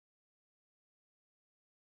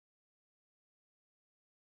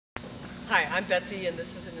Hi, I'm Betsy, and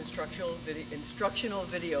this is an instructional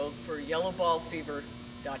video for yellowballfever.com.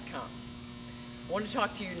 I want to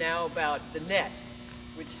talk to you now about the net,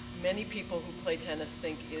 which many people who play tennis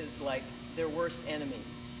think is like their worst enemy,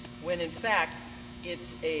 when in fact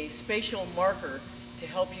it's a spatial marker to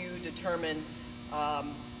help you determine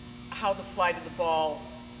how the flight of the ball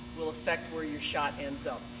will affect where your shot ends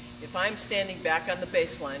up. If I'm standing back on the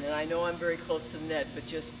baseline, and I know I'm very close to the net, but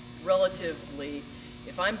just relatively,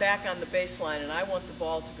 if I'm back on the baseline and I want the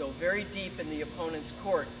ball to go very deep in the opponent's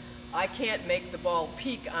court, I can't make the ball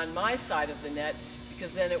peak on my side of the net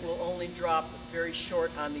because then it will only drop very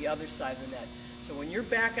short on the other side of the net. So when you're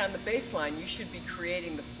back on the baseline, you should be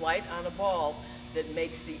creating the flight on a ball that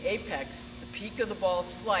makes the apex, the peak of the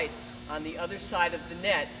ball's flight, on the other side of the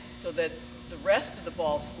net, so that the rest of the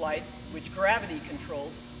ball's flight, which gravity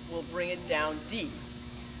controls, will bring it down deep.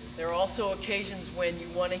 There are also occasions when you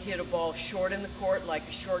want to hit a ball short in the court, like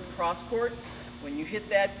a short cross court. When you hit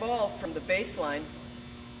that ball from the baseline,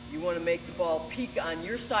 you want to make the ball peak on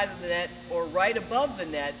your side of the net or right above the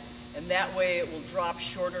net, and that way it will drop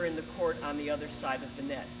shorter in the court on the other side of the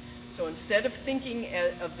net. So instead of thinking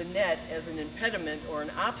of the net as an impediment or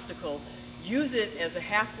an obstacle, use it as a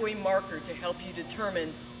halfway marker to help you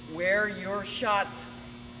determine where your shot's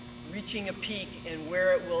reaching a peak and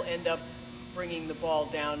where it will end up bringing the ball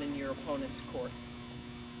down in your opponent's court.